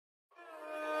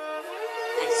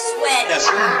swear that's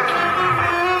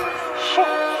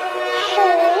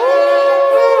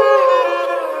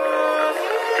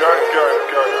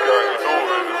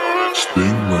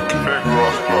Sting like a big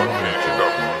rock heating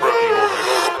up fresh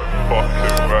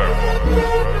fucking rap.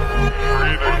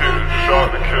 Free the hitters, shot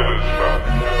the killers, man.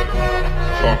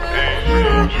 Some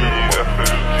AGG,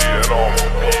 FSG, and all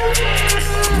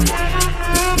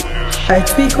I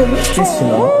tweak on this, you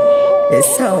know. It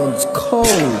sounds cold.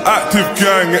 Active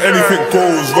gang, anything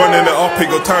goes. Running it up, ain't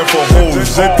got time for hoes.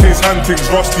 ZK's hunting's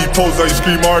rusty pose. I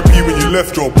scream RP when you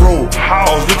left your bro.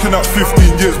 I was looking at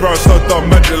 15 years brown, start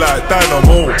done magic like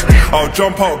Dynamo. I'll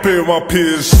jump out bare with my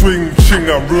peers, swing,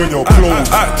 ching and ruin your clothes.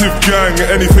 Active gang,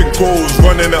 anything goes.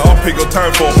 Running it up, ain't got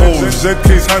time for hoes.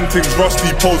 ZK's hunting's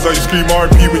rusty pose. I scream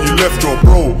RP when you left your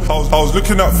bro. I was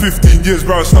looking at 15 years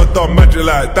brown, start done magic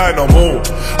like Dynamo.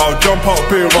 I'll jump out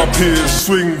bare with my peers,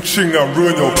 swing, ching and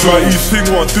ruin your clothes. Like each thing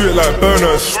I do it like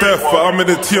Burner and Steph, but I'm in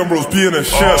the TM bros being a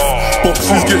chef.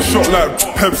 Boxes get shot like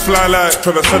peps fly like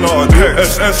tryna send out a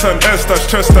text. SS and S, that's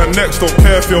chest and next. Don't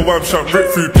care if your wham shot rip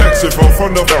through text. If I'm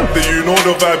from the fact that you know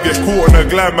the vibe, get caught in a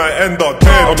glide, might end up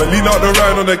dead. I'ma lean out the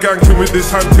ride on the gang thing with this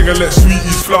hand thing and let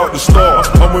sweeties flout the start.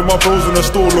 I'm with my bros in a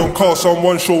stolen car,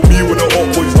 someone show me where the up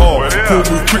boys are. Pull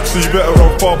move quick so you better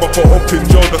run far, but got up in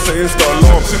jail, that's an insta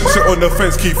alarm. Sit on the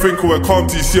fence, keep thinking we're calm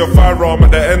till you see a firearm at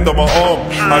the end of my arm.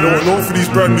 I don't know for these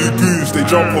brand new goons, they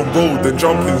jump on road, then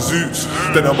jump in zoots.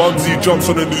 Then a mumsy jumps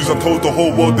on the news and told the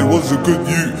whole world there was a good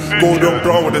youth. Golden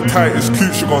brown with the tightest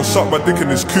coot, she gon' suck my dick in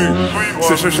his coot.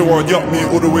 Said she want yuck me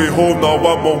all the way home, now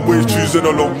I'm on way choosing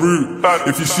a long route.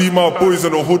 If you see my boys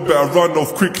in the hood, better run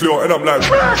off quickly or end up like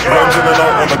runs in and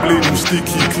out on a blade with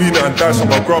sticky, clean it and dash on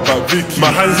my grub like Vicky.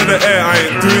 My hands in the air, I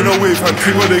ain't doing a wave, hand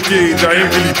ting on the gauge, I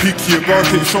ain't really picky. I'm gonna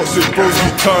take shots if bros we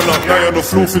turn up, now on the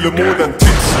floor feeling more than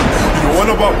tipsy. You know one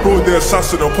about bro, the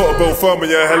assassin, I'll put a bell firm in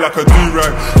your head like a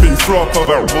do-rag. Big throw up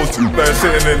about roast, now you're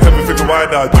sitting in heaven thinking why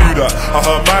did I do that? I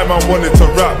heard my man wanted to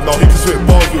rap, now he can spit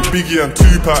bars with Biggie and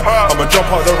Tupac. I'ma jump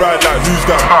out the ride like who's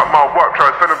that?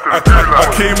 I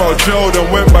came out of jail, then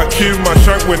went back in. My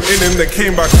shank went in him, then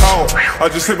came back out. I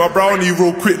just hit my brownie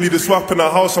real quickly, the swap in the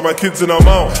house and my kids in her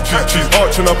mouth. She's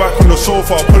arching her back on the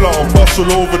sofa, I pull out and bust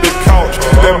all over the couch.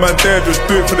 Them man there just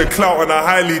do it for the clout, and I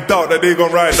highly doubt that they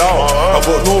gon' ride out. I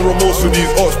got no remorse with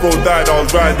these ops, bro died, I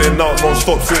was riding out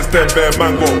non-stop since then. Bare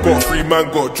man got free,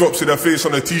 man got drops in their face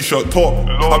on a t-shirt top.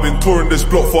 I've been touring this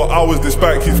block for hours, this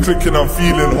bike keeps clicking, I'm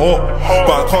feeling hot.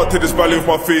 But I can't take this ballet off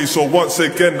my face, so once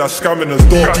again that's scamming the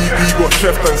dog. He got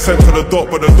chefed and sent to the dock,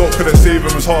 but the dock couldn't save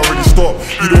him, his heart already stopped.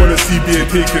 You don't wanna see BA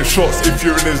taking shots, if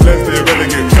you're in his lens then you're gonna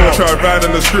get caught. Tried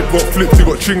riding the script, got flipped, he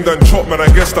got chinged and chopped, man I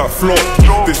guess that flopped.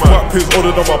 This whap is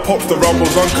older than my pops, the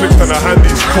rambles unclicked and the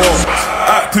handy's caught.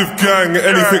 Active gang,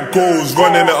 anything goes,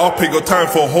 running it up, ain't got time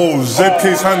for hoes.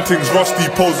 ZK's hunting's rusty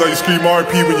pose, now you scream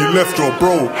RP when you left your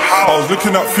bro. I was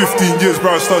looking at 15 years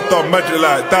brown, start done magic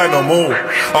like Dynamo.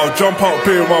 I'll jump out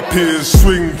bare with my peers,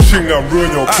 swing, ching and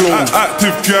ruin your clothes.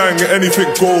 Active gang, anything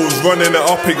goes, running it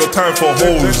up, ain't got time for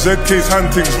hoes. ZK's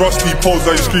hunting's rusty pose,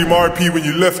 now you scream RP when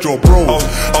you left your bro.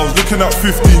 I was looking at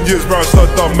 15 years brown,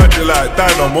 start done magic like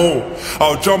Dynamo.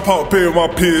 I'll jump out bare with my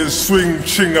peers, swing,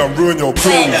 ching and ruin your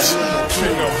clothes.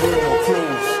 Ching and ruin your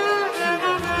clothes.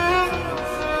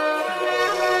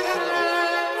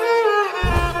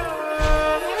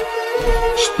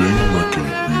 Sting